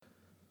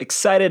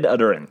Excited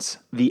Utterance,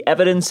 the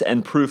Evidence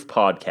and Proof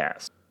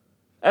Podcast.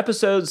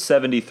 Episode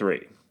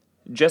 73,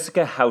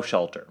 Jessica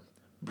Hochschild,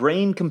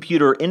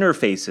 Brain-Computer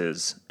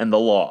Interfaces and the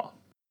Law.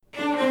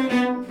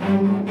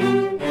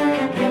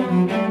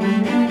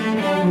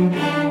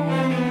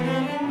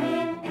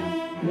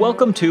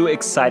 Welcome to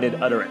Excited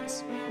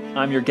Utterance.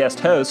 I'm your guest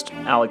host,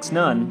 Alex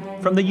Nunn,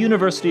 from the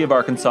University of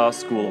Arkansas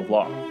School of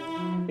Law.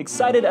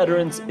 Excited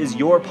Utterance is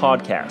your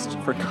podcast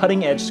for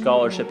cutting-edge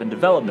scholarship and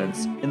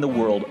developments in the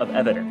world of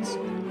evidence.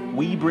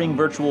 We bring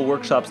virtual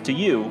workshops to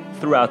you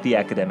throughout the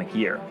academic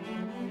year.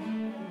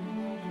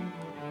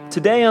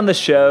 Today on the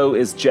show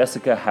is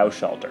Jessica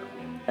Hochschild,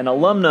 an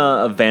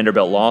alumna of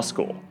Vanderbilt Law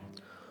School.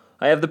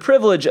 I have the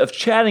privilege of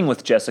chatting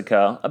with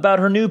Jessica about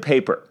her new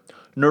paper,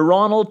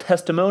 Neuronal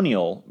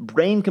Testimonial,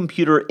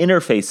 Brain-Computer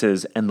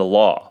Interfaces and the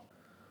Law.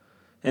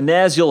 And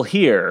as you'll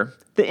hear,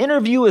 the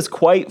interview is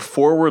quite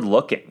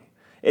forward-looking.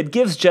 It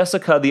gives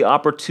Jessica the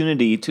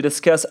opportunity to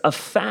discuss a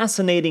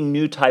fascinating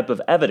new type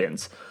of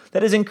evidence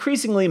that is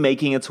increasingly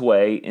making its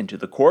way into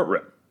the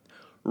courtroom.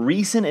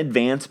 Recent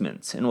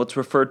advancements in what's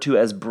referred to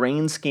as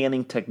brain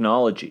scanning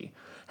technology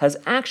has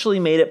actually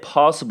made it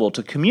possible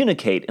to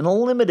communicate in a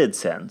limited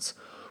sense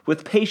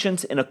with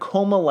patients in a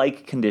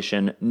coma-like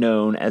condition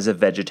known as a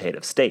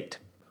vegetative state.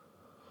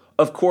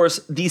 Of course,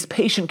 these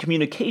patient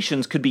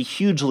communications could be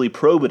hugely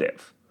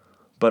probative,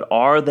 but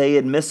are they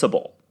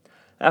admissible?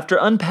 After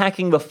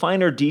unpacking the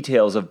finer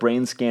details of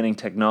brain scanning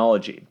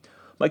technology,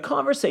 my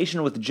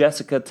conversation with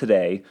Jessica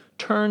today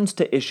turns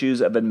to issues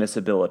of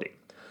admissibility,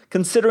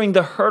 considering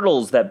the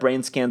hurdles that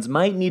brain scans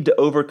might need to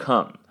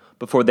overcome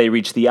before they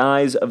reach the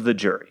eyes of the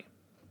jury.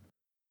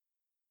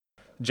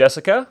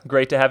 Jessica,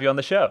 great to have you on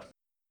the show.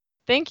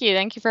 Thank you.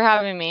 Thank you for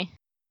having me.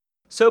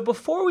 So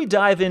before we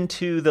dive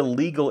into the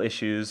legal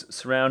issues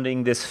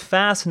surrounding this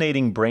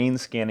fascinating brain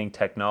scanning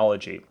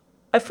technology,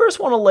 I first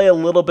want to lay a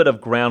little bit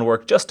of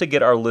groundwork just to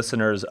get our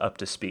listeners up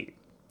to speed.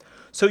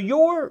 So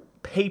your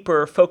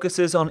paper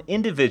focuses on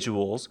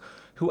individuals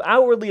who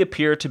outwardly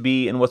appear to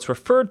be in what's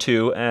referred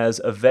to as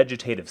a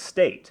vegetative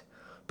state.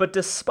 But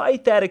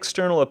despite that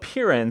external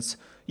appearance,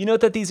 you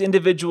note that these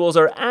individuals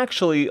are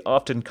actually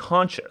often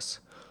conscious.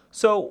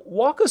 So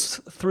walk us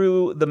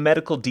through the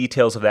medical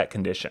details of that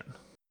condition.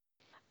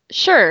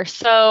 Sure.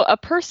 So a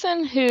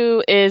person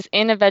who is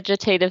in a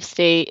vegetative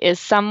state is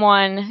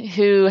someone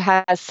who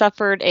has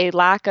suffered a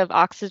lack of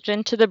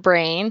oxygen to the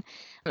brain.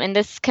 And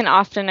this can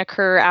often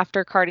occur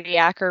after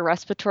cardiac or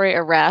respiratory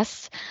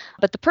arrest.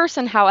 But the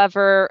person,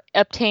 however,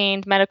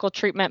 obtained medical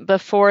treatment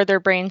before their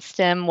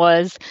brainstem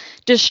was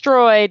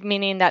destroyed,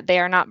 meaning that they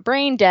are not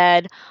brain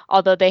dead,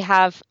 although they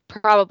have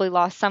probably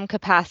lost some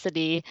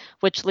capacity,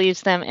 which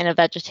leaves them in a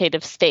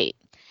vegetative state.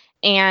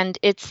 And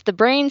it's the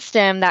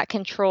brainstem that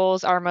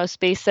controls our most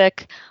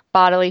basic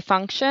bodily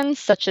functions,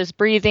 such as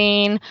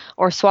breathing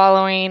or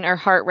swallowing or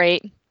heart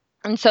rate.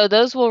 And so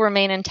those will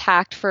remain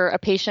intact for a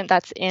patient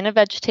that's in a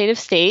vegetative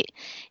state.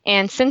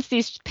 And since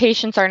these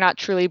patients are not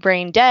truly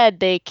brain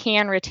dead, they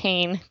can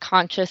retain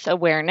conscious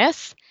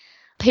awareness.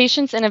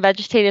 Patients in a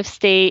vegetative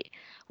state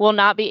will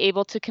not be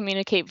able to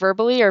communicate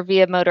verbally or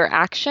via motor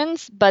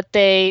actions, but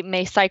they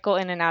may cycle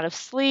in and out of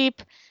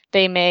sleep.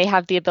 They may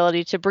have the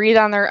ability to breathe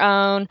on their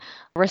own,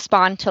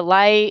 respond to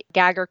light,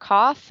 gag or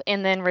cough,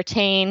 and then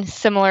retain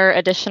similar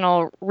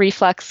additional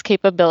reflex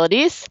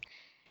capabilities.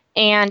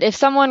 And if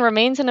someone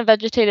remains in a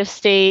vegetative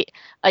state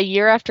a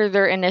year after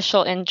their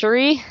initial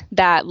injury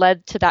that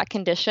led to that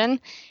condition,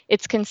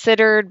 it's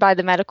considered by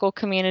the medical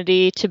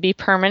community to be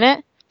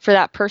permanent for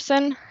that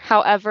person.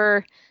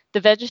 However, the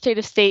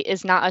vegetative state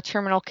is not a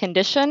terminal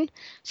condition.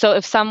 So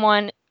if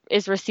someone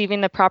is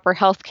receiving the proper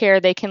health care,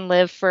 they can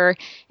live for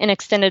an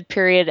extended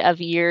period of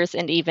years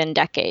and even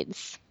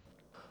decades.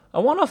 I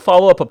want to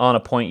follow up on a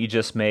point you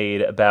just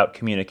made about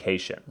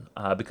communication,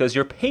 because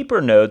your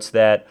paper notes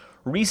that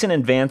recent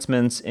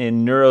advancements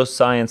in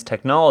neuroscience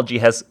technology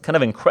has kind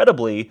of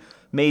incredibly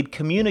made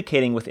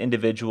communicating with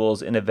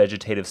individuals in a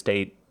vegetative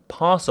state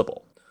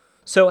possible.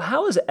 So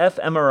how is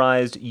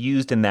fMRIs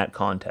used in that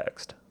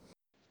context?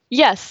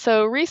 Yes,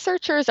 so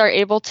researchers are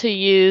able to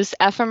use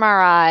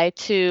fMRI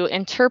to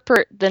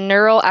interpret the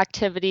neural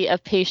activity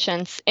of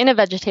patients in a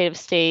vegetative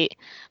state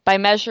by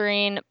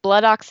measuring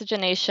blood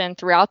oxygenation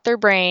throughout their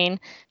brain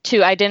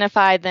to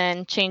identify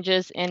then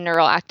changes in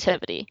neural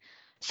activity.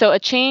 So a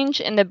change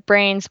in the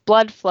brain's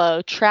blood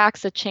flow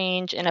tracks a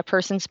change in a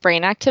person's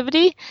brain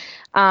activity.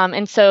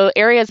 And so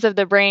areas of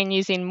the brain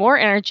using more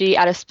energy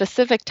at a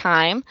specific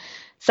time,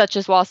 such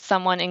as while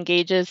someone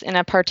engages in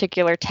a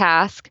particular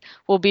task,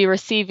 will be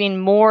receiving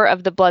more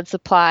of the blood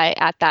supply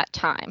at that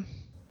time.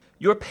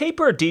 Your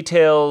paper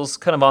details,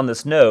 kind of on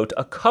this note,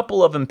 a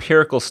couple of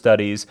empirical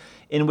studies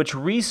in which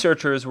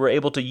researchers were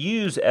able to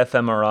use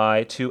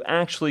fMRI to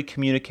actually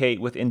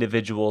communicate with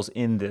individuals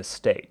in this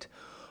state.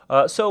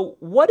 So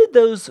what did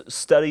those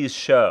studies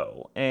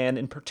show? And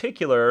in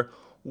particular,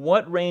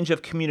 what range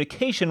of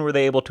communication were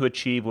they able to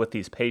achieve with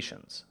these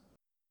patients?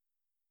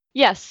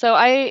 Yes, so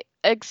I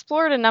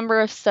explored a number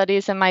of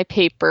studies in my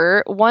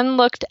paper. One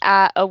looked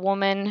at a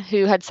woman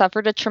who had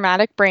suffered a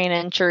traumatic brain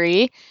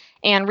injury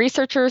And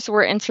researchers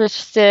were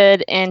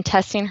interested in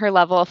testing her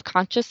level of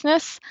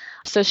consciousness.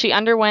 So she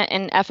underwent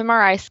an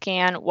fMRI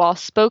scan while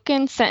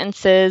spoken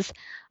sentences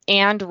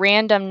and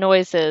random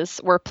noises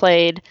were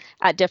played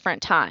at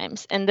different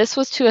times. And this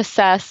was to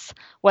assess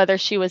whether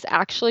she was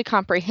actually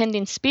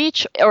comprehending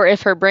speech or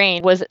if her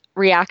brain was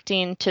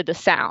reacting to the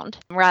sound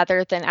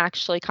rather than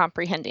actually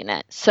comprehending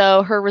it.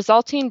 So her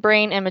resulting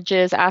brain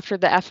images after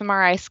the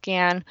fMRI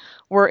scan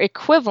were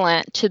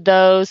equivalent to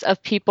those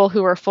of people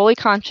who were fully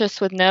conscious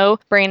with no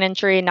brain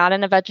injury, not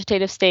in a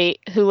vegetative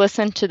state, who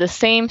listened to the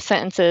same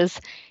sentences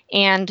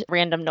and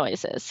random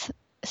noises.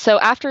 So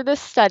after this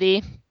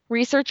study,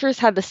 researchers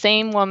had the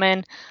same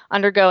woman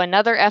undergo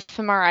another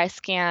fMRI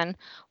scan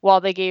while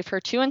they gave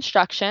her two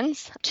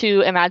instructions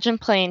to imagine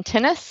playing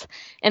tennis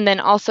and then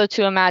also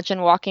to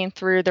imagine walking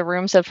through the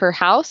rooms of her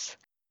house.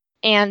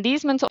 And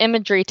these mental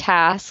imagery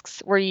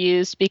tasks were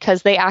used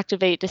because they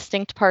activate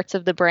distinct parts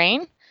of the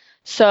brain.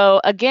 So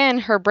again,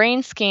 her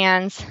brain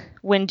scans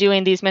when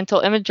doing these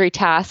mental imagery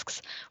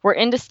tasks were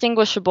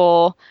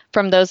indistinguishable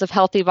from those of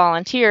healthy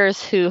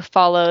volunteers who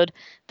followed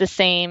the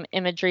same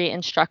imagery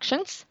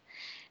instructions.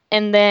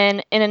 And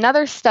then in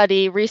another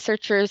study,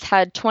 researchers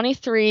had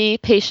 23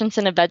 patients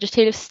in a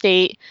vegetative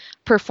state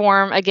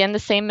perform, again, the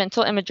same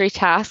mental imagery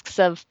tasks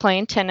of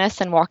playing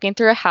tennis and walking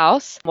through a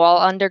house while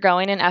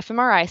undergoing an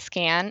fMRI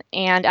scan.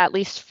 And at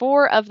least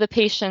 4 of the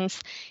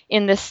patients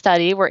in this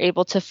study were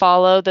able to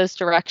follow those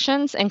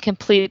directions and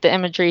complete the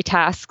imagery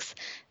tasks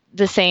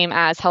the same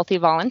as healthy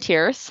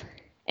volunteers.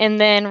 And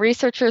then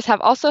researchers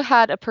have also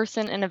had a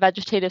person in a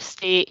vegetative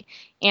state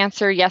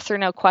answer yes or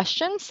no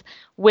questions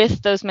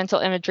with those mental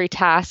imagery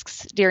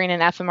tasks during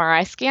an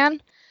fMRI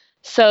scan.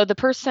 So the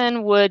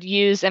person would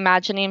use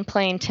imagining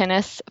playing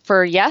tennis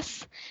for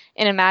yes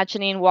and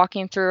imagining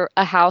walking through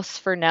a house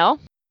for no,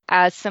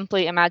 as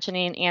simply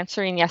imagining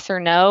answering yes or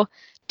no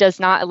does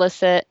not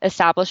elicit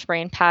established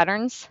brain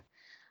patterns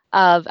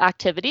of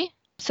activity.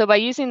 So by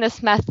using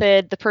this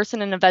method, the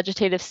person in a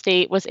vegetative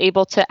state was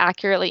able to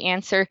accurately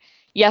answer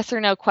yes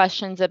or no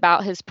questions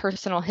about his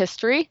personal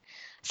history,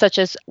 such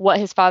as what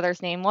his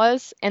father's name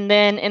was. And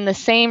then in the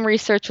same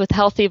research with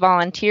healthy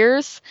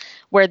volunteers,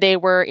 where they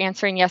were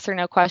answering yes or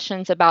no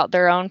questions about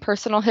their own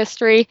personal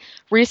history,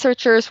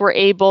 researchers were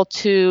able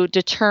to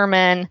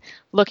determine,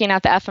 looking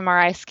at the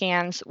fMRI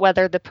scans,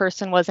 whether the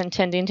person was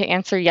intending to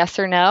answer yes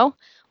or no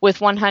with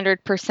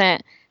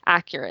 100%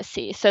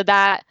 accuracy. So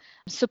that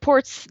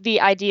supports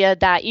the idea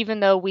that even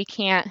though we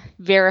can't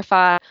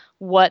verify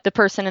what the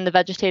person in the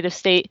vegetative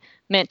state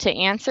meant to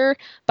answer,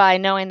 by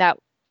knowing that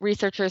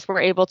researchers were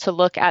able to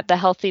look at the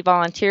healthy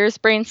volunteers'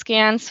 brain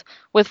scans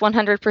with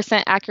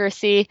 100%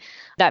 accuracy,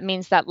 that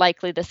means that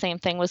likely the same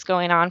thing was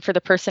going on for the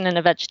person in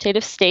a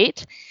vegetative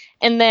state.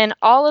 And then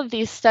all of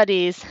these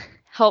studies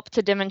help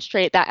to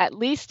demonstrate that at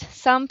least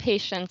some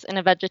patients in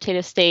a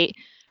vegetative state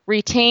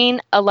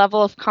retain a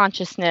level of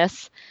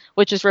consciousness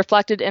which is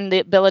reflected in the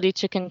ability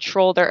to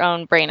control their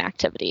own brain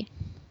activity.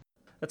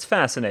 That's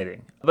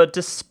fascinating. But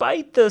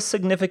despite the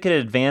significant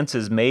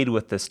advances made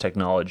with this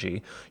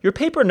technology, your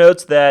paper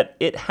notes that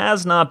it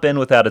has not been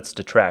without its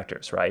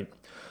detractors, right?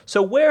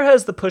 So where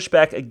has the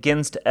pushback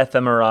against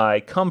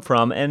fMRI come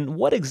from, and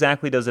what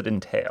exactly does it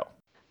entail?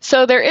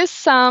 So there is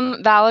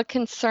some valid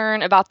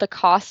concern about the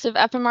cost of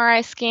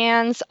fMRI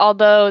scans,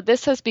 although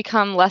this has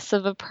become less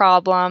of a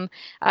problem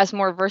as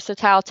more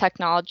versatile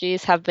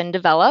technologies have been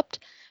developed.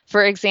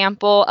 For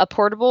example, a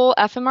portable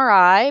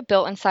fMRI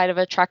built inside of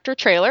a tractor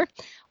trailer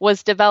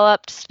was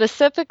developed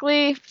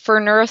specifically for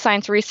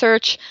neuroscience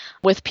research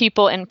with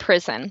people in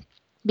prison,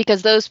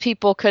 because those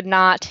people could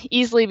not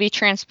easily be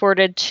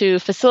transported to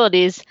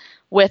facilities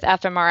with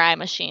fMRI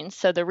machines.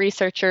 So the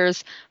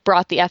researchers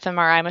brought the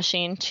fMRI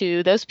machine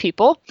to those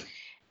people.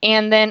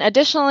 And then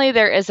additionally,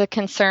 there is a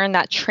concern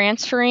that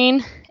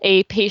transferring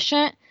a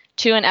patient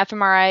to an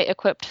fMRI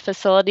equipped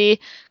facility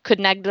could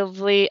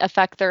negatively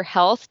affect their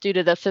health due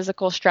to the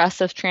physical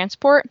stress of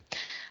transport.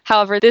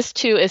 However, this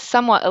too is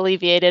somewhat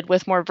alleviated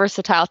with more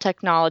versatile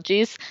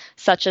technologies,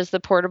 such as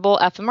the portable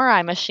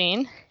fMRI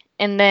machine.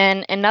 And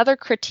then another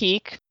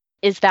critique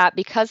is that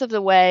because of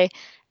the way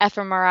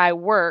fMRI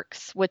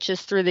works, which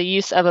is through the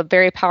use of a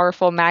very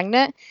powerful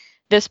magnet,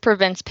 this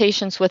prevents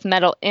patients with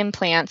metal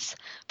implants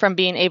from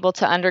being able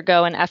to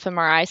undergo an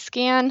fMRI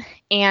scan,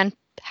 and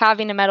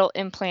having a metal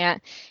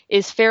implant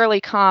is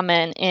fairly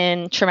common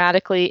in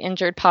traumatically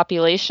injured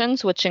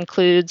populations, which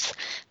includes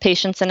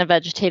patients in a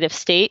vegetative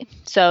state.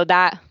 So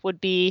that would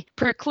be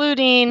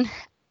precluding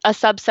a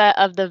subset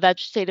of the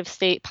vegetative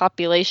state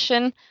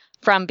population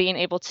from being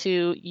able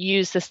to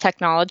use this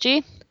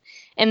technology.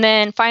 And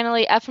then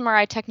finally,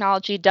 fMRI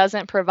technology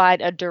doesn't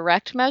provide a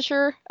direct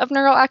measure of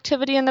neural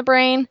activity in the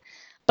brain,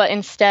 but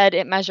instead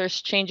it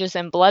measures changes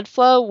in blood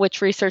flow,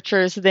 which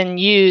researchers then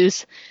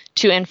use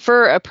to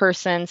infer a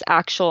person's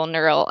actual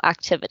neural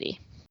activity.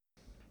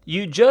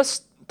 You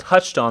just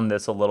touched on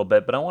this a little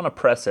bit, but I want to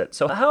press it.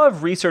 So how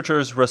have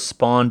researchers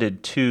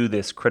responded to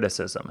this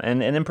criticism?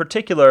 And in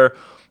particular,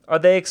 are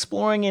they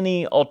exploring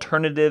any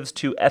alternatives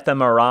to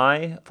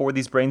fMRI for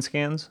these brain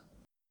scans?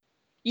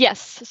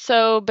 Yes.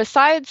 So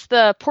besides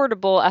the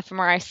portable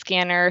fMRI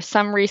scanner,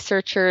 some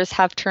researchers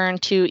have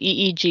turned to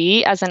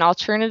EEG as an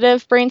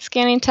alternative brain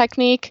scanning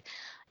technique.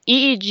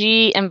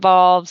 EEG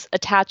involves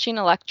attaching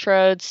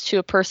electrodes to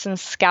a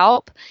person's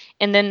scalp,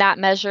 and then that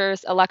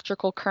measures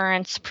electrical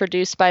currents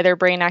produced by their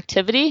brain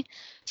activity.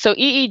 So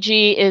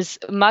EEG is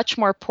much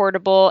more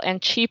portable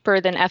and cheaper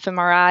than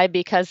fMRI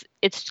because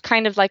it's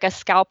kind of like a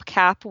scalp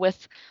cap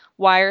with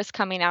wires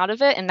coming out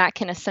of it, and that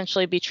can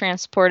essentially be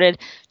transported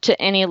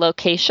to any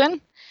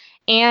location.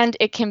 And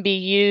it can be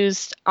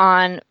used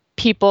on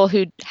people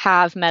who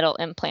have metal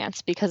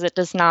implants because it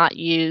does not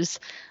use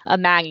a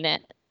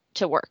magnet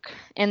to work.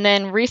 And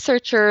then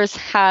researchers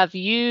have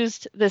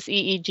used this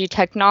EEG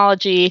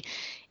technology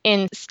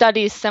in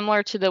studies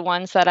similar to the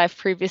ones that I've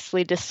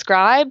previously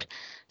described.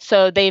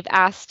 So they've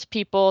asked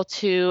people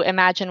to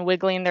imagine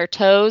wiggling their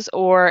toes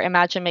or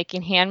imagine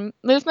making hand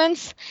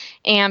movements,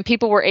 and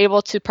people were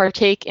able to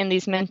partake in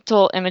these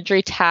mental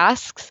imagery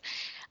tasks.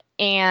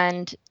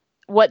 And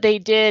what they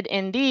did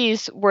in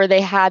these were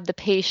they had the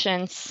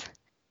patients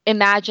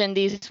imagine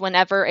these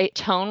whenever a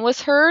tone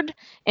was heard.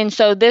 And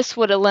so this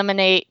would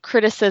eliminate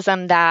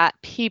criticism that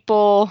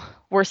people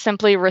were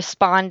simply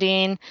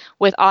responding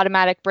with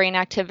automatic brain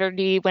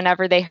activity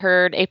whenever they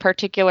heard a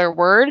particular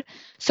word.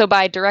 So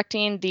by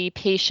directing the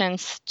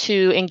patients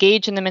to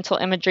engage in the mental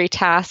imagery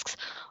tasks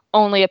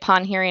only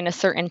upon hearing a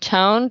certain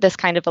tone, this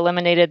kind of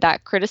eliminated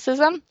that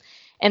criticism.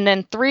 And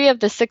then 3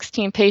 of the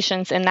 16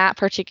 patients in that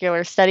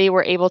particular study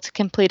were able to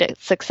complete it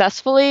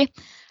successfully.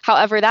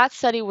 However, that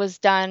study was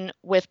done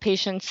with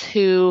patients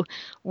who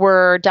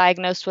were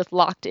diagnosed with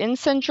locked in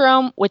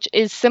syndrome, which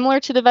is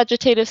similar to the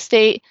vegetative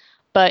state,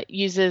 but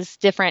uses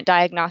different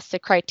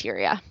diagnostic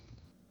criteria.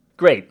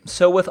 Great.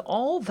 So, with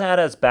all that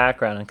as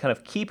background and kind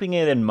of keeping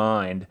it in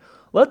mind,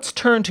 let's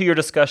turn to your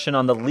discussion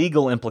on the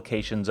legal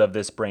implications of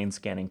this brain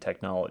scanning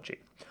technology.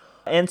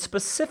 And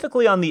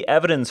specifically on the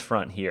evidence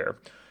front here,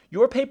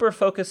 your paper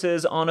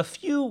focuses on a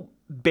few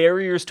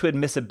barriers to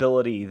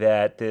admissibility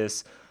that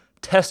this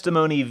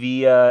testimony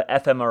via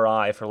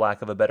fMRI, for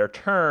lack of a better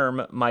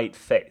term, might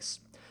face.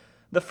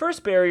 The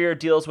first barrier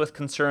deals with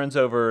concerns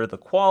over the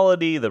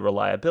quality, the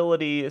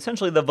reliability,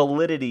 essentially the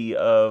validity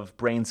of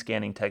brain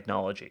scanning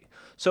technology.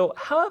 So,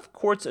 how have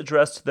courts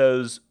addressed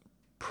those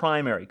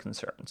primary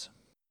concerns?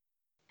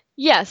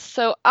 Yes,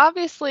 so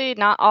obviously,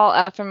 not all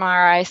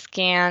fMRI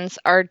scans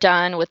are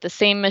done with the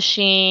same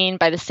machine,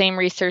 by the same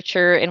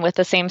researcher, and with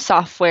the same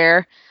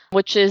software,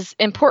 which is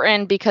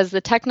important because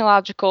the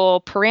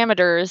technological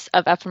parameters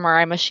of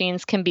fMRI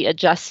machines can be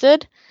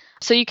adjusted.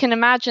 So you can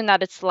imagine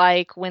that it's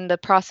like when the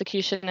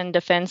prosecution and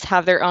defense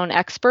have their own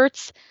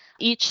experts.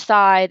 Each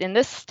side in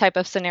this type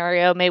of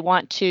scenario may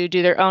want to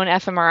do their own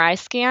fMRI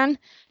scan.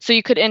 So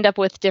you could end up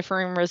with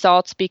differing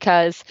results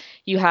because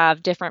you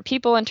have different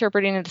people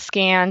interpreting the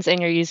scans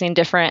and you're using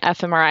different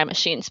fMRI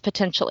machines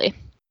potentially.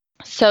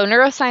 So,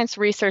 neuroscience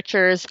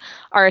researchers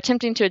are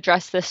attempting to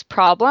address this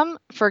problem.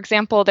 For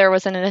example, there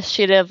was an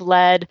initiative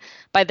led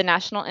by the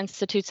National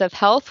Institutes of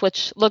Health,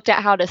 which looked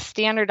at how to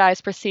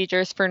standardize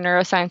procedures for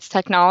neuroscience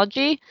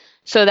technology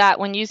so that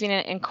when using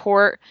it in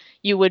court,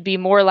 you would be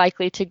more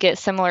likely to get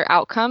similar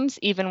outcomes,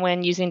 even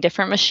when using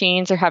different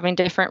machines or having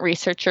different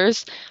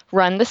researchers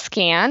run the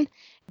scan.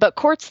 But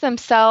courts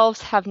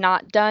themselves have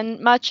not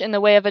done much in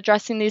the way of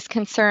addressing these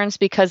concerns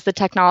because the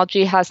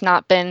technology has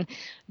not been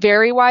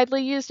very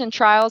widely used in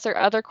trials or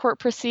other court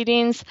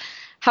proceedings.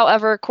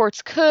 However,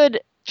 courts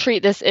could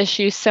treat this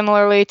issue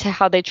similarly to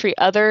how they treat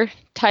other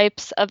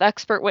types of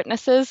expert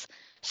witnesses.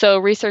 So,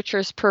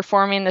 researchers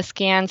performing the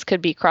scans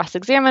could be cross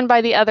examined by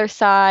the other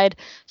side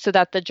so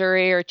that the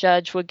jury or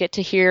judge would get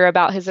to hear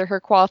about his or her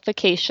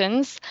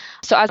qualifications.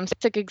 So, as a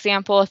basic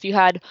example, if you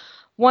had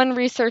one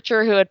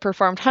researcher who had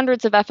performed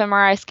hundreds of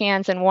fMRI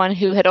scans and one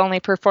who had only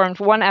performed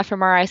one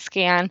fMRI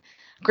scan,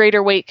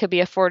 greater weight could be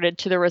afforded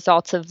to the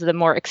results of the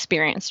more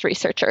experienced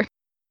researcher.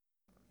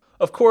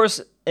 Of course,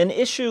 an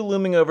issue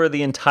looming over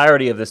the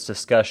entirety of this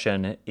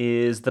discussion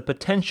is the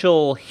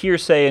potential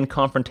hearsay and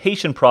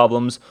confrontation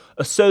problems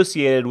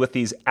associated with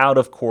these out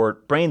of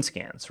court brain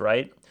scans,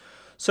 right?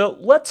 So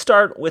let's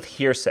start with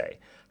hearsay.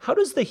 How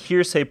does the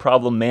hearsay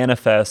problem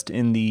manifest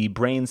in the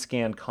brain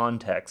scan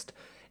context,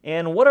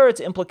 and what are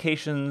its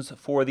implications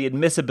for the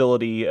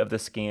admissibility of the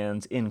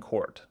scans in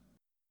court?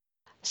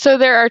 So,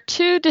 there are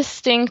two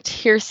distinct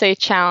hearsay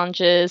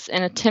challenges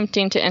in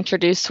attempting to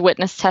introduce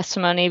witness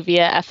testimony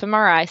via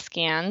fMRI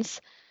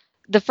scans.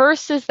 The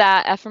first is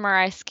that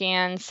fMRI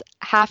scans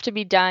have to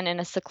be done in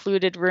a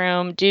secluded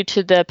room due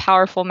to the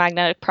powerful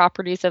magnetic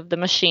properties of the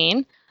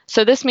machine.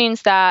 So, this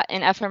means that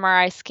an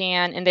fMRI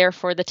scan and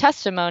therefore the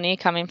testimony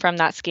coming from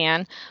that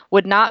scan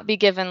would not be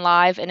given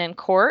live and in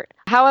court.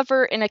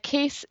 However, in a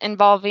case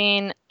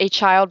involving a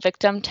child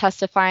victim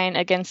testifying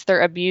against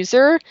their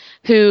abuser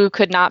who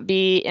could not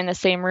be in the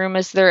same room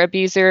as their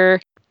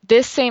abuser,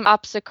 this same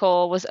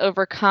obstacle was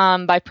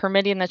overcome by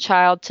permitting the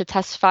child to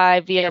testify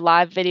via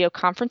live video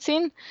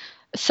conferencing.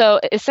 So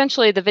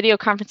essentially, the video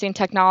conferencing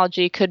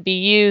technology could be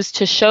used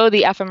to show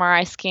the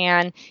fMRI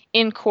scan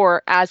in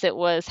court as it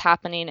was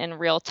happening in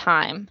real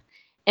time.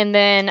 And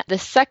then the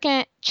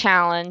second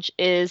challenge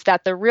is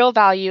that the real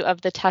value of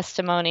the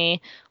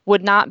testimony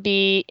would not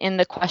be in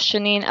the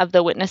questioning of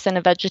the witness in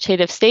a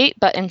vegetative state,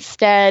 but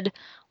instead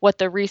what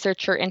the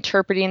researcher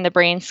interpreting the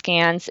brain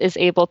scans is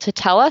able to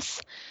tell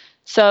us.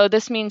 So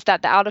this means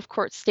that the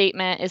out-of-court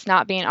statement is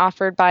not being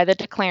offered by the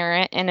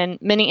declarant, and in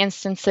many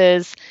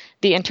instances,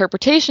 the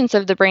interpretations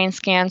of the brain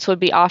scans would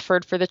be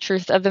offered for the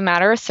truth of the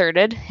matter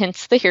asserted,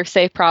 hence the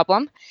hearsay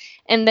problem.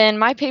 And then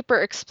my paper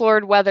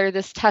explored whether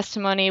this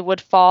testimony would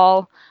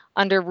fall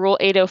under Rule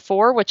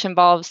 804, which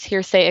involves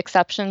hearsay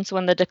exceptions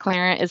when the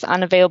declarant is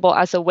unavailable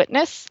as a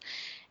witness.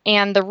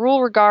 And the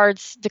rule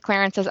regards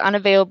declarants as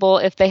unavailable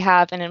if they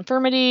have an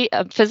infirmity,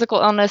 a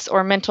physical illness,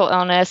 or mental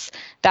illness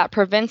that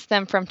prevents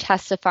them from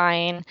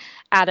testifying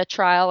at a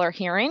trial or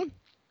hearing.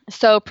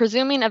 So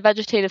presuming a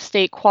vegetative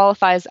state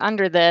qualifies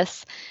under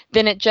this,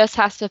 then it just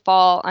has to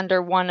fall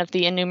under one of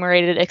the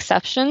enumerated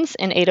exceptions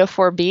in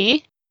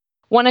 804B.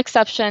 One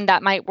exception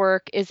that might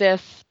work is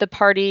if the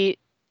party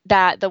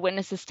that the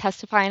witness is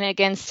testifying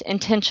against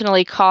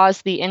intentionally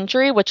caused the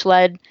injury which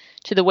led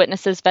to the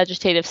witness's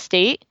vegetative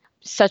state,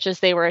 such as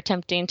they were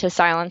attempting to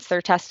silence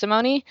their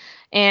testimony.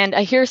 And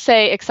a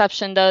hearsay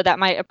exception, though, that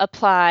might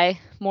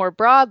apply more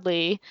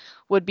broadly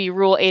would be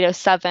Rule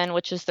 807,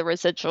 which is the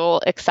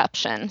residual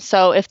exception.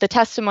 So if the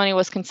testimony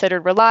was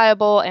considered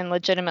reliable and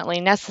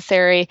legitimately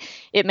necessary,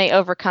 it may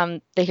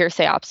overcome the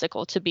hearsay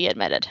obstacle to be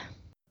admitted.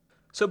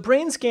 So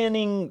brain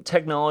scanning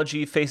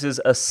technology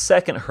faces a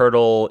second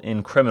hurdle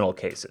in criminal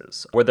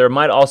cases, where there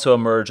might also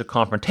emerge a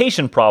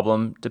confrontation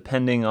problem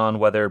depending on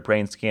whether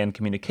brain scan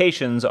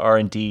communications are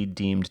indeed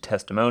deemed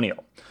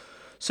testimonial.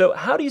 So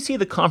how do you see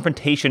the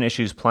confrontation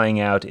issues playing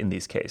out in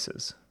these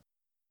cases?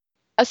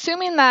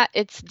 Assuming that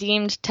it's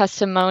deemed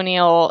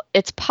testimonial,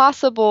 it's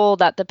possible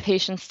that the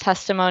patient's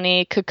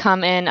testimony could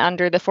come in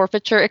under the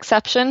forfeiture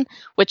exception,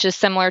 which is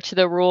similar to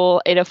the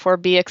Rule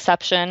 804B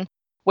exception,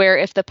 where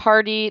if the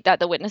party that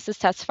the witness is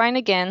testifying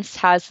against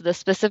has the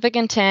specific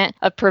intent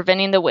of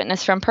preventing the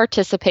witness from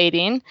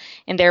participating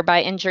and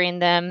thereby injuring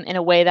them in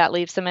a way that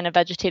leaves them in a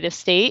vegetative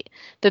state,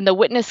 then the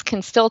witness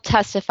can still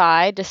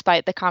testify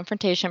despite the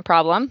confrontation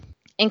problem.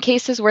 In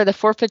cases where the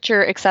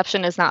forfeiture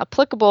exception is not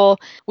applicable,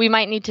 we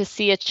might need to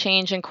see a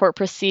change in court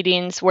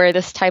proceedings where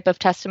this type of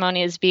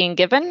testimony is being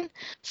given.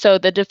 So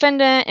the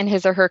defendant and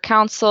his or her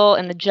counsel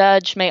and the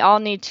judge may all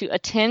need to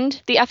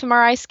attend the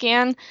fMRI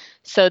scan,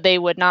 so they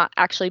would not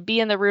actually be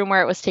in the room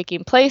where it was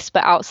taking place,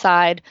 but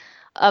outside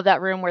of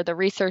that room where the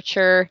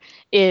researcher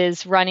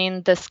is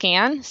running the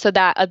scan, so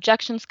that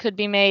objections could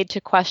be made to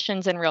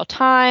questions in real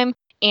time,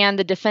 and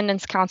the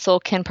defendant's counsel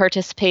can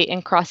participate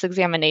in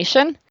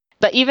cross-examination.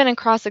 But even in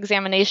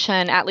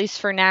cross-examination, at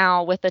least for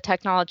now, with the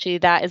technology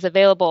that is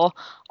available,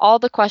 all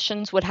the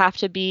questions would have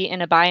to be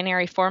in a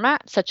binary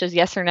format, such as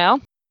yes or no.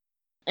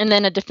 And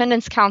then a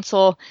defendant's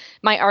counsel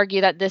might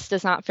argue that this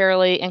does not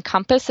fairly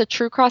encompass a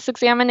true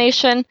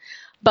cross-examination.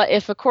 But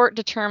if a court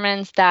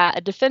determines that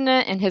a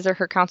defendant and his or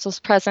her counsel's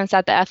presence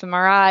at the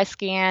fMRI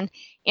scan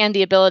and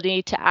the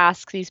ability to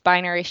ask these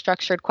binary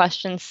structured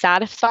questions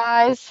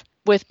satisfies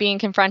with being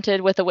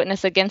confronted with a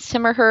witness against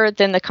him or her,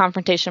 then the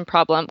confrontation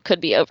problem could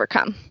be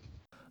overcome.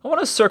 I want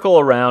to circle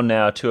around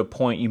now to a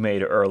point you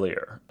made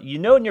earlier. You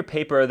note in your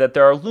paper that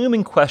there are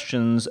looming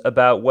questions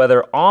about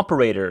whether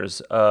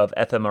operators of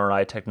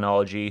fMRI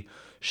technology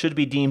should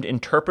be deemed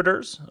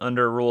interpreters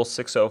under Rule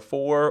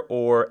 604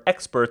 or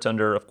experts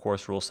under, of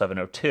course, Rule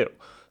 702.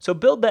 So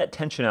build that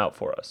tension out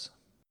for us.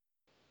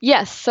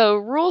 Yes, so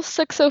Rule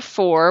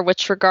 604,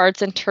 which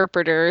regards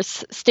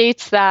interpreters,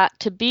 states that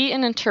to be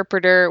an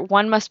interpreter,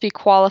 one must be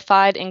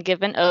qualified and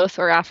given oath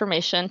or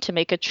affirmation to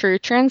make a true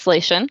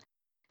translation.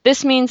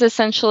 This means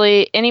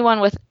essentially anyone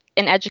with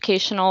an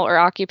educational or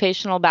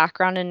occupational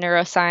background in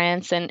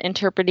neuroscience and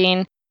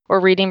interpreting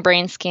or reading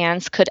brain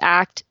scans could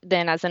act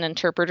then as an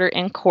interpreter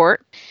in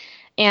court.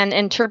 An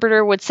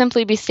interpreter would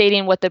simply be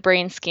stating what the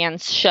brain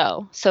scans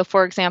show. So,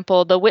 for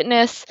example, the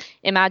witness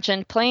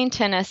imagined playing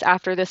tennis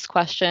after this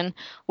question,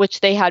 which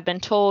they had been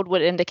told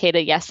would indicate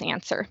a yes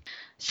answer.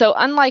 So,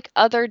 unlike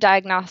other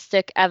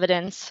diagnostic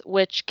evidence,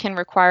 which can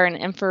require an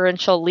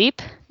inferential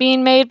leap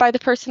being made by the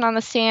person on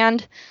the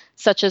stand,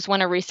 such as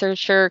when a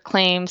researcher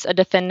claims a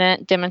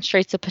defendant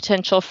demonstrates a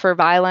potential for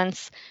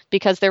violence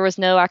because there was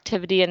no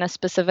activity in a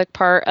specific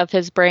part of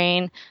his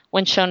brain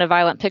when shown a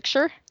violent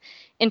picture,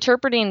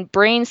 interpreting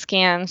brain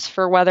scans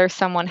for whether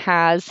someone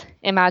has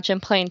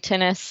imagined playing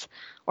tennis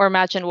or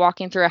imagined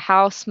walking through a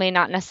house may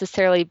not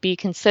necessarily be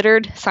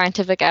considered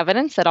scientific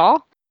evidence at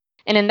all.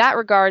 And in that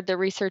regard, the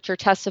researcher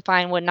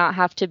testifying would not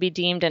have to be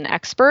deemed an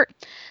expert.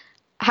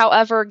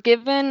 However,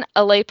 given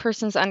a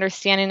layperson's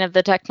understanding of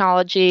the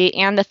technology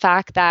and the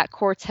fact that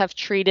courts have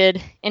treated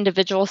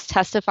individuals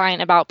testifying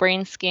about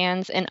brain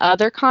scans in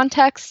other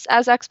contexts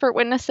as expert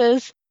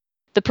witnesses,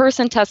 the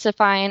person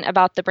testifying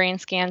about the brain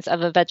scans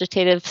of a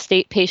vegetative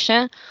state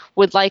patient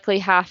would likely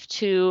have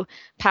to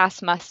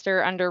pass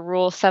muster under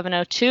Rule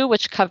 702,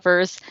 which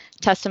covers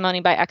testimony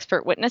by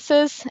expert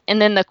witnesses.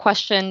 And then the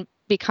question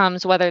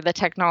becomes whether the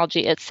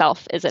technology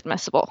itself is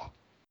admissible.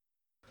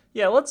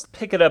 Yeah, let's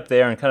pick it up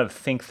there and kind of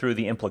think through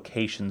the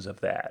implications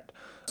of that.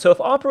 So, if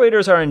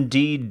operators are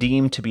indeed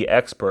deemed to be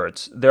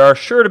experts, there are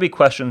sure to be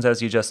questions,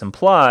 as you just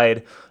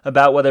implied,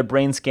 about whether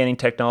brain scanning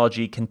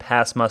technology can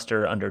pass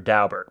muster under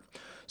Daubert.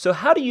 So,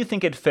 how do you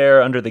think it'd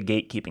fare under the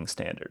gatekeeping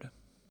standard?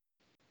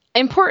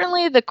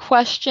 Importantly, the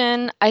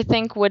question, I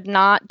think, would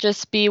not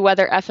just be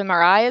whether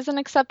fMRI is an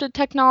accepted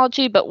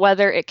technology, but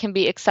whether it can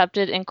be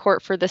accepted in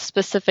court for the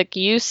specific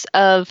use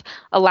of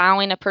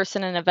allowing a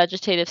person in a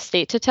vegetative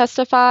state to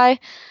testify.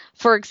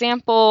 For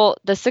example,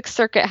 the Sixth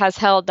Circuit has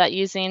held that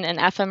using an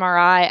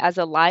fMRI as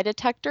a lie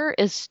detector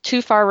is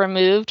too far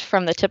removed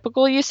from the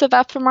typical use of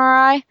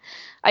fMRI.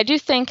 I do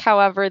think,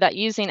 however, that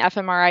using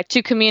fMRI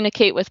to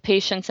communicate with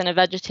patients in a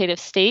vegetative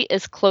state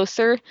is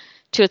closer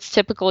to its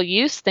typical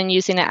use than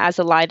using it as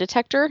a lie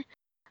detector.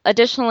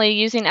 Additionally,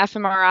 using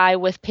fMRI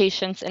with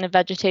patients in a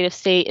vegetative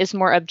state is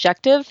more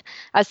objective,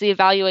 as the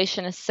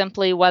evaluation is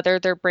simply whether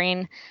their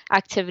brain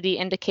activity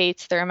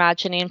indicates they're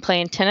imagining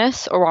playing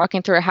tennis or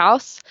walking through a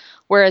house,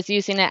 whereas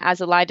using it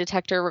as a lie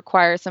detector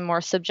requires a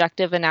more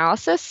subjective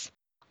analysis.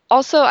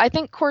 Also, I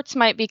think courts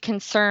might be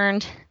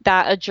concerned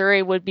that a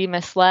jury would be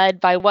misled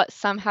by what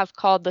some have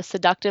called the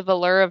seductive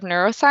allure of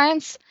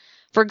neuroscience.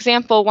 For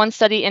example, one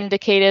study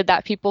indicated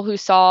that people who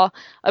saw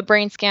a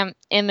brain scan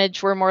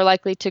image were more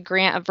likely to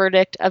grant a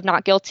verdict of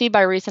not guilty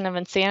by reason of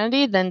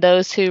insanity than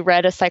those who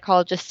read a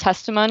psychologist's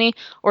testimony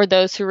or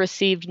those who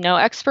received no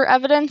expert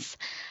evidence.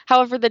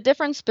 However, the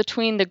difference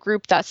between the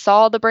group that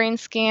saw the brain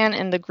scan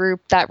and the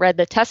group that read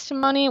the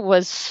testimony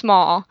was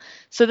small.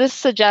 So, this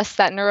suggests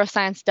that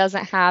neuroscience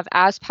doesn't have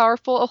as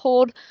powerful a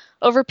hold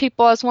over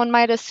people as one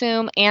might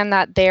assume, and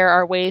that there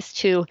are ways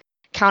to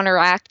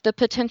counteract the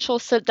potential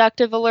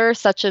seductive allure,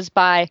 such as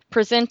by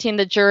presenting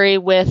the jury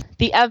with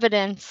the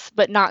evidence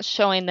but not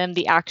showing them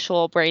the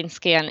actual brain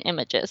scan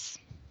images.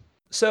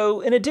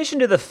 So, in addition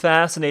to the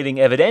fascinating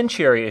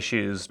evidentiary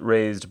issues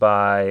raised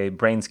by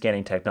brain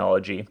scanning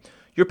technology,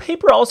 your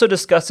paper also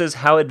discusses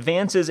how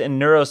advances in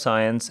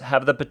neuroscience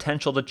have the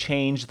potential to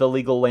change the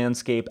legal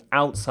landscape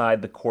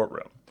outside the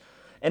courtroom.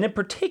 And in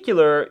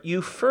particular,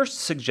 you first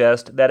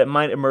suggest that it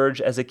might emerge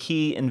as a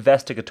key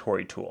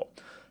investigatory tool.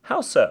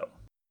 How so?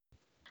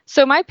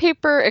 So, my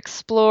paper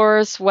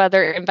explores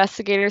whether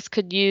investigators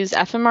could use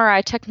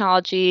fMRI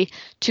technology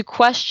to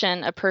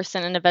question a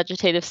person in a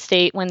vegetative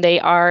state when they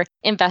are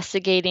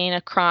investigating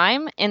a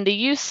crime. And the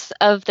use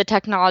of the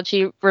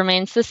technology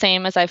remains the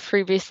same as I've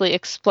previously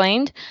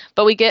explained,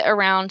 but we get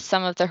around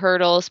some of the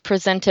hurdles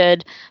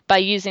presented by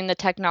using the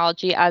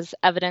technology as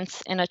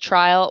evidence in a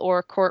trial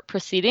or court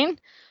proceeding.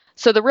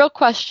 So, the real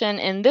question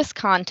in this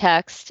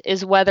context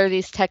is whether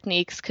these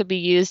techniques could be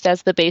used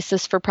as the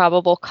basis for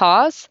probable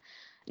cause.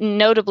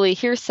 Notably,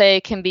 hearsay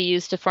can be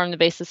used to form the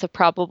basis of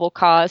probable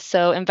cause,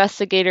 so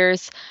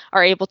investigators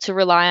are able to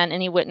rely on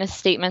any witness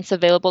statements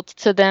available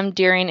to them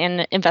during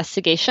an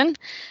investigation.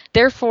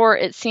 Therefore,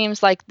 it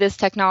seems like this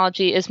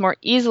technology is more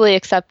easily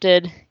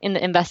accepted in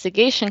the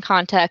investigation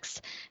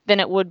context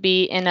than it would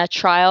be in a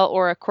trial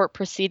or a court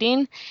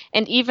proceeding.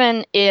 And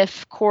even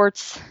if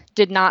courts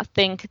did not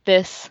think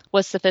this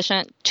was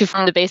sufficient to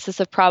form the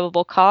basis of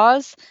probable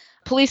cause,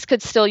 police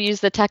could still use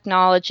the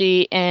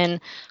technology in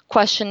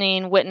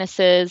questioning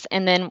witnesses,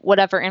 and then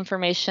whatever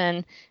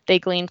information they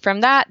glean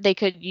from that, they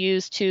could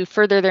use to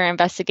further their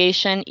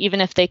investigation,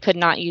 even if they could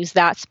not use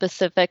that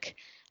specific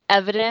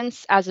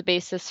evidence as a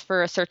basis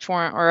for a search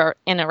warrant or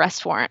an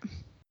arrest warrant.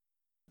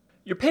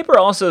 Your paper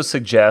also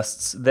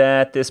suggests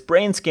that this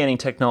brain scanning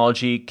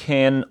technology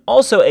can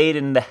also aid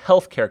in the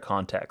healthcare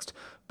context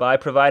by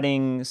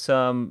providing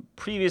some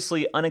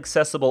previously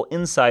inaccessible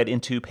insight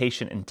into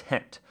patient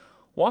intent.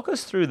 Walk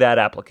us through that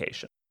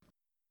application.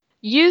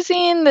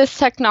 Using this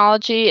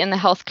technology in the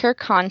healthcare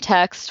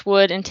context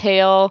would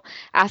entail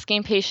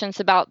asking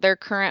patients about their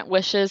current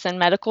wishes and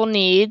medical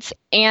needs,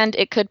 and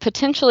it could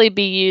potentially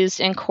be used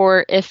in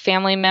court if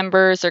family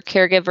members or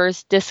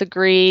caregivers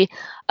disagree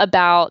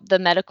about the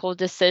medical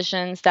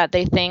decisions that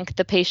they think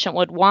the patient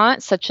would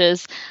want, such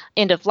as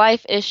end of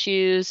life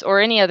issues or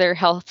any other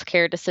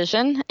healthcare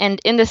decision. And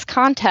in this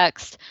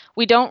context,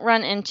 we don't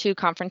run into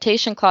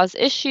confrontation clause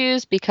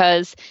issues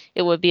because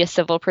it would be a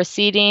civil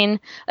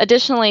proceeding.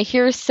 Additionally,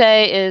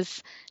 hearsay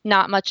is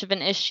not much of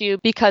an issue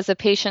because a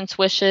patient's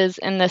wishes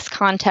in this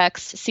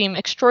context seem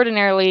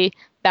extraordinarily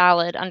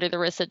valid under the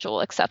residual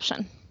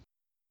exception.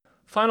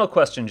 Final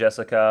question,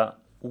 Jessica.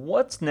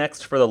 What's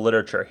next for the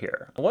literature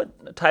here?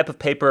 What type of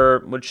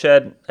paper would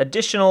shed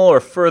additional or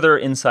further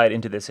insight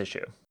into this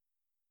issue?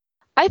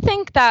 I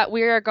think that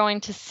we are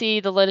going to see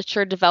the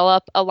literature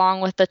develop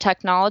along with the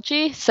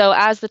technology. So,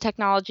 as the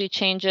technology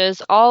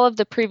changes, all of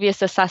the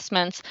previous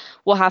assessments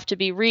will have to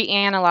be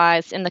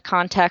reanalyzed in the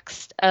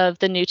context of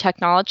the new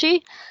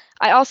technology.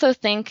 I also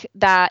think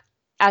that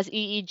as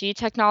EEG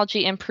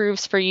technology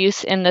improves for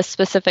use in this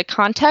specific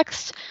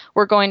context,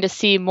 we're going to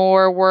see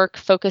more work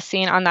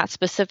focusing on that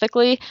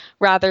specifically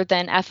rather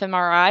than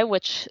fMRI,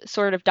 which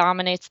sort of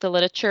dominates the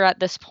literature at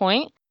this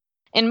point.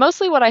 And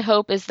mostly what I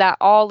hope is that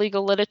all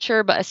legal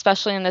literature, but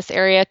especially in this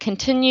area,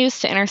 continues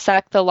to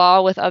intersect the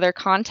law with other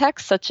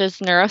contexts, such as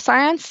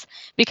neuroscience,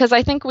 because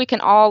I think we can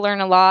all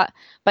learn a lot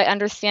by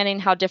understanding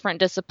how different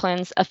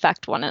disciplines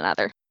affect one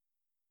another.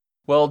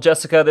 Well,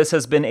 Jessica, this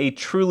has been a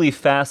truly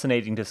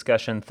fascinating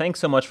discussion. Thanks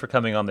so much for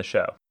coming on the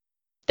show.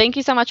 Thank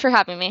you so much for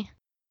having me.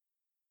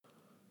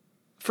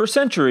 For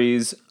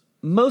centuries,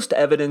 most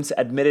evidence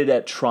admitted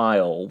at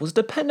trial was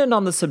dependent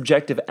on the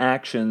subjective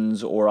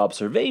actions or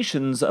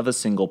observations of a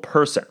single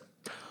person.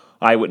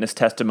 Eyewitness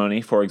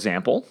testimony, for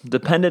example,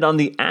 depended on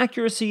the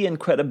accuracy and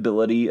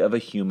credibility of a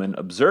human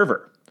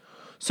observer.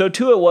 So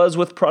too it was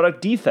with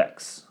product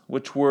defects,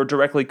 which were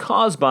directly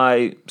caused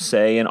by,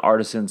 say, an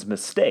artisan's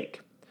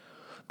mistake.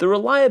 The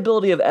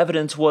reliability of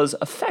evidence was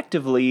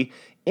effectively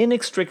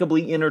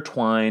inextricably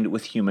intertwined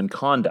with human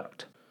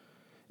conduct.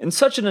 In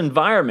such an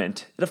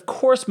environment, it of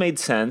course made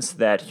sense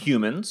that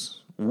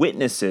humans,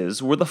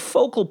 witnesses, were the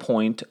focal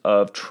point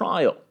of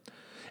trial.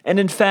 And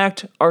in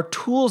fact, our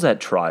tools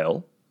at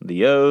trial,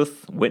 the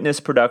oath, witness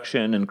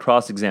production, and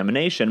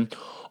cross-examination,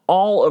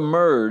 all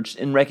emerged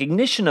in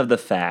recognition of the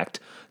fact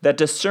that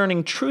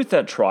discerning truth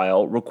at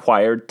trial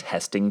required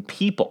testing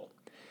people.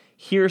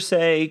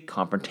 Hearsay,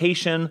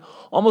 confrontation,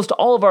 almost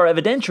all of our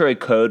evidentiary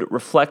code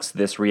reflects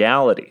this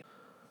reality.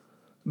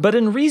 But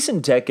in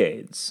recent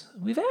decades,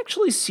 we've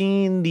actually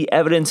seen the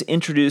evidence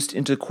introduced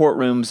into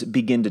courtrooms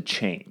begin to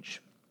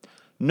change.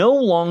 No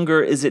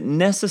longer is it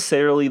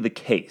necessarily the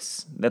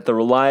case that the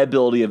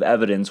reliability of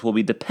evidence will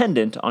be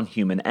dependent on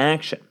human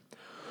action.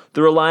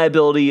 The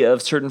reliability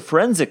of certain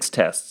forensics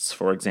tests,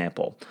 for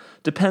example,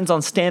 depends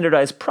on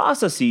standardized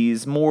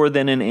processes more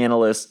than an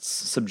analyst's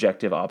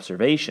subjective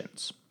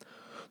observations.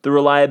 The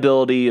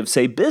reliability of,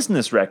 say,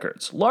 business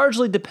records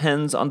largely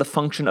depends on the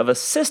function of a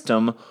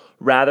system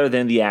rather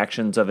than the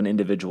actions of an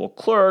individual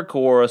clerk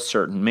or a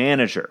certain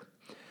manager.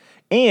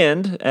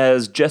 And,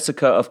 as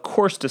Jessica of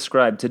course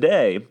described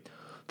today,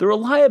 the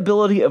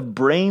reliability of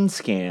brain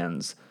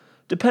scans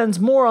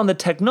depends more on the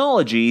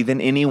technology than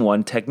any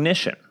one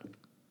technician.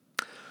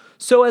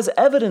 So as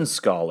evidence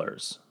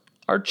scholars,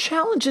 our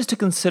challenge is to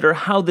consider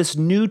how this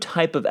new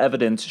type of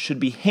evidence should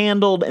be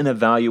handled and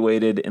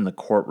evaluated in the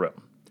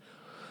courtroom.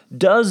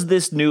 Does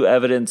this new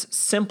evidence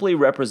simply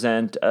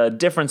represent a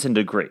difference in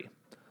degree,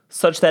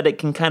 such that it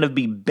can kind of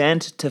be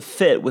bent to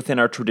fit within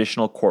our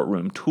traditional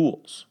courtroom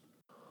tools?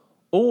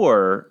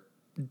 Or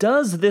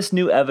does this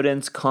new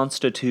evidence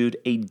constitute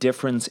a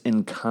difference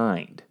in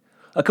kind,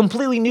 a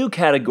completely new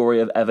category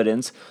of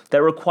evidence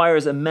that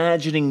requires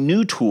imagining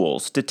new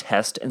tools to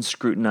test and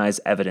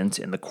scrutinize evidence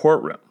in the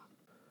courtroom?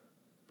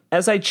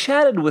 As I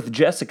chatted with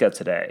Jessica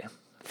today,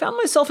 I found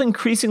myself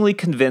increasingly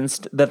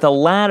convinced that the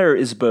latter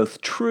is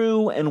both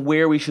true and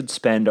where we should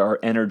spend our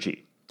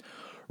energy.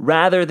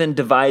 Rather than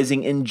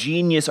devising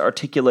ingenious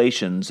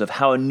articulations of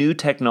how a new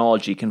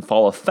technology can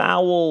fall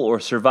afoul or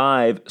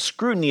survive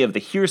scrutiny of the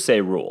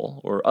hearsay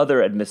rule or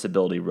other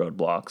admissibility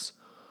roadblocks,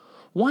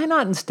 why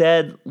not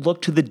instead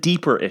look to the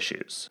deeper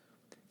issues?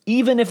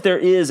 Even if there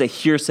is a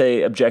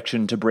hearsay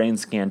objection to brain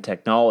scan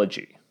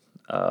technology,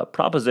 a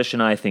proposition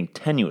I think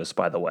tenuous,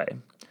 by the way,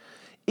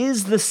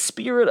 is the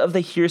spirit of the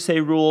hearsay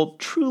rule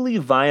truly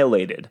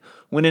violated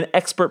when an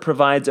expert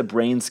provides a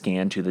brain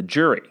scan to the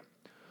jury?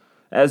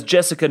 As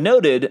Jessica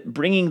noted,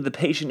 bringing the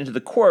patient into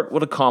the court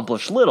would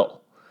accomplish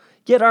little.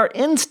 Yet our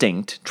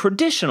instinct,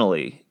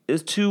 traditionally,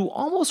 is to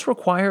almost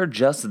require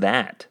just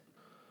that.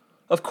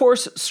 Of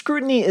course,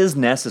 scrutiny is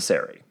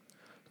necessary.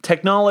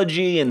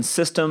 Technology and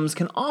systems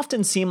can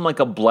often seem like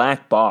a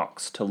black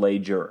box to lay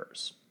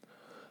jurors.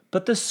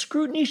 But the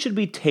scrutiny should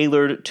be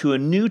tailored to a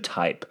new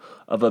type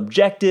of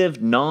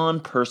objective,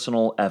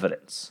 non-personal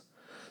evidence.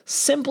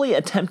 Simply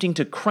attempting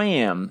to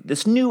cram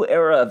this new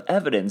era of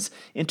evidence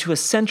into a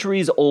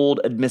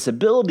centuries-old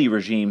admissibility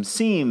regime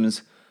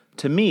seems,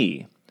 to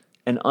me,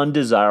 an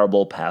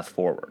undesirable path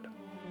forward.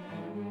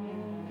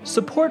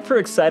 Support for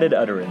Excited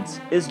Utterance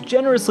is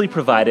generously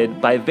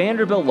provided by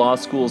Vanderbilt Law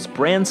School's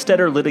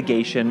Branstetter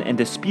Litigation and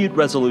Dispute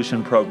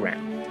Resolution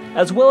Program,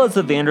 as well as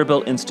the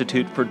Vanderbilt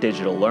Institute for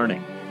Digital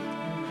Learning.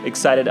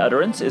 Excited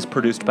Utterance is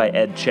produced by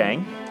Ed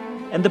Chang,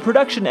 and the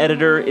production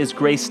editor is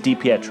Grace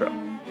DiPietro.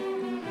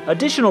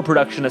 Additional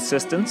production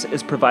assistance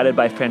is provided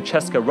by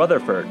Francesca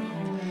Rutherford,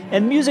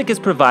 and music is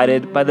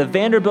provided by the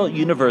Vanderbilt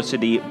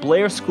University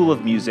Blair School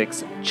of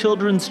Music's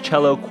Children's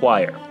Cello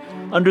Choir,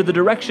 under the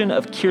direction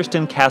of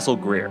Kirsten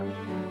Castle-Greer.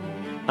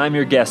 I'm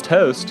your guest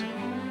host,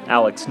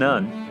 Alex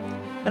Nunn,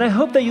 and I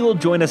hope that you will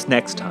join us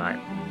next time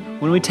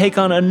when we take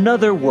on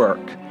another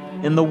work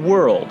in the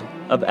world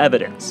of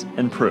evidence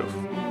and proof.